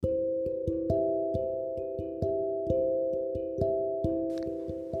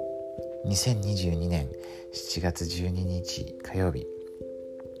2022年7月12日火曜日、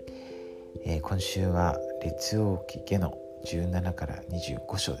今週は列王記下の17から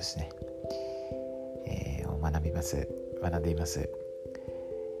25章ですね、を学んでいます。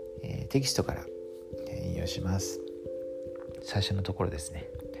テキストから引用します。最初のところですね。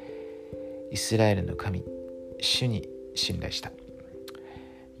イスラエルの神、主に信頼した。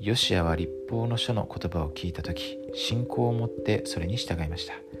ヨシアは律法の書の言葉を聞いたとき、信仰を持ってそれに従いまし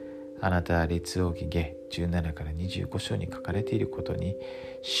た。あなたは列王記下17から25章に書かれていることに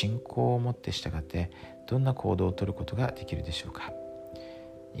信仰を持って従ってどんな行動をとることができるでしょうか。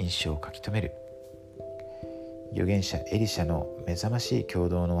印象を書き留める。預言者エリシャの目覚ましい共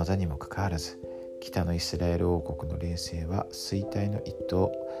同の技にもかかわらず、北のイスラエル王国の霊性は衰退の一途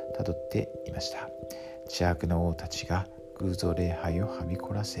をたどっていました。邪悪な王たちが偶像礼拝をはび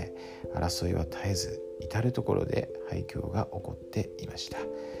こらせ、争いは絶えず至るところで廃墟が起こっていました。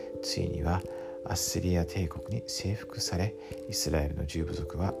ついにはアッスリア帝国に征服され、イスラエルの10部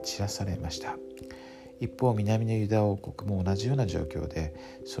族は散らされました。一方、南のユダ王国も同じような状況で、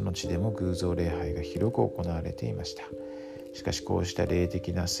その地でも偶像礼拝が広く行われていました。しかし、こうした霊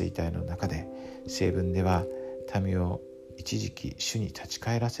的な衰退の中で、聖文では民を一時期主に立ち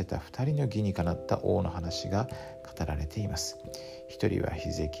返らせた2人の義にかなった王の話が語られています。一人は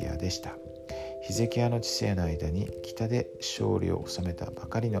ヒゼキヤでした。ヒゼキヤの治世の間に北で勝利を収めたば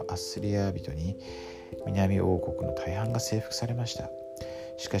かりのアッスリア人に南王国の大半が征服されました。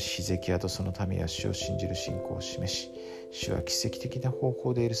しかしヒゼキヤとその民は主を信じる信仰を示し、主は奇跡的な方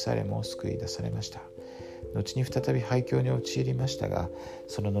法でエルサレムを救い出されました。後に再び廃墟に陥りましたが、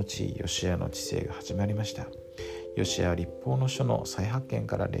その後ヨシアの治世が始まりました。ヨシアは律法の書の再発見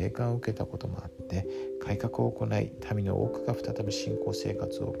から霊感を受けたこともあって改革を行い、民の多くが再び信仰生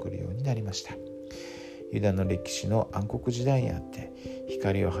活を送るようになりました。ユダの歴史の暗黒時代にあって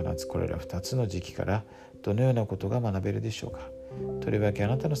光を放つこれら2つの時期からどのようなことが学べるでしょうか。とりわけあ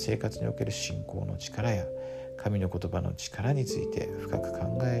なたの生活における信仰の力や神の言葉の力について深く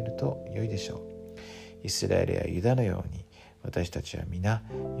考えると良いでしょう。イスラエルやユダのように私たちは皆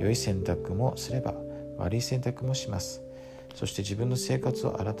良い選択もすれば悪い選択もします。そして自分の生活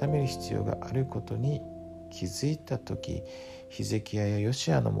を改める必要があることに気づいたとき、ヒゼキヤやヨ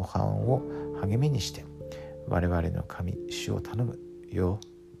シアの模範を励みにして我々の神主を頼むよう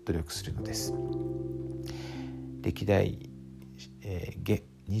努力するのです。歴代、下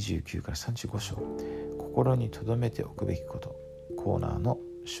29から35章、心に留めておくべきことコーナーの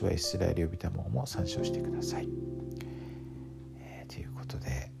主はイスラエル呼びたもも参照してください。ということ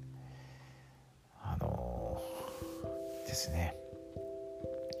でですね、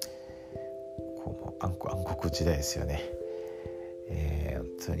こうも暗黒時代ですよね。本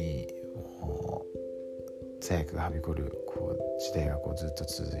当にもう罪悪がはびこる時代がずっと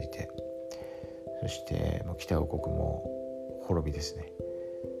続いて、そしてもう北王国も滅びですね。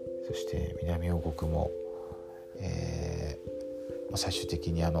そして南王国も、最終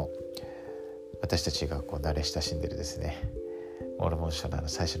的に私たちが慣れ親しんでるですね、モルモン書の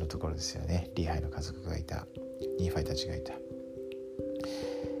最初のところですよね。リーハイの家族がいた、ニーファイたちがいた、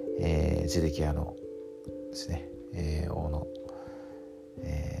ゼデキヤのですね、王の、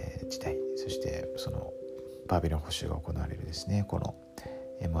時代、そしてそのバビロン捕囚が行われるですね、この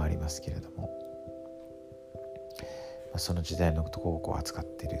絵もありますけれども、その時代のところを扱っ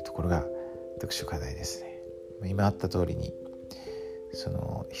ているところが読書課題ですね。今あった通りにそ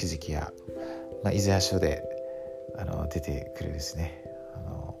のヒゼキヤ、イザヤ書で出てくるですね、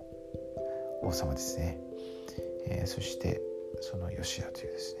王様ですね、そしてそのヨシアとい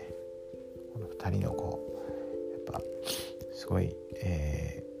うですね、この2人のやっぱすごい、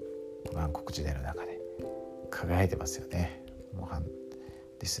この暗黒時代の中で輝いてますよね。模範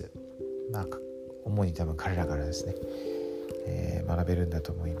です。主に多分彼らからですね、学べるんだ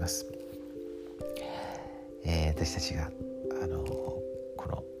と思います。私たちがこ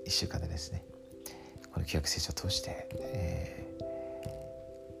の1週間でですね、この旧約聖書を通して、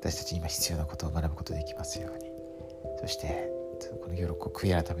私たちに今必要なことを学ぶことができますように、そしてこの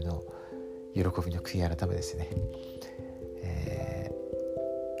悔い改めの喜びの悔い改めですね、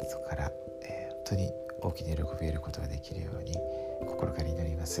そこから、本当に大きな喜びを得ることができるように心から祈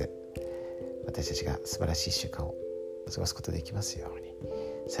ります。私たちが素晴らしい1週間を過ごすことができますように、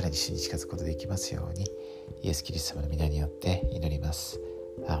さらに主に近づくことができますように、イエス・キリスト様の皆によって祈ります。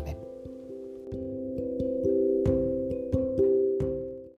アーメン。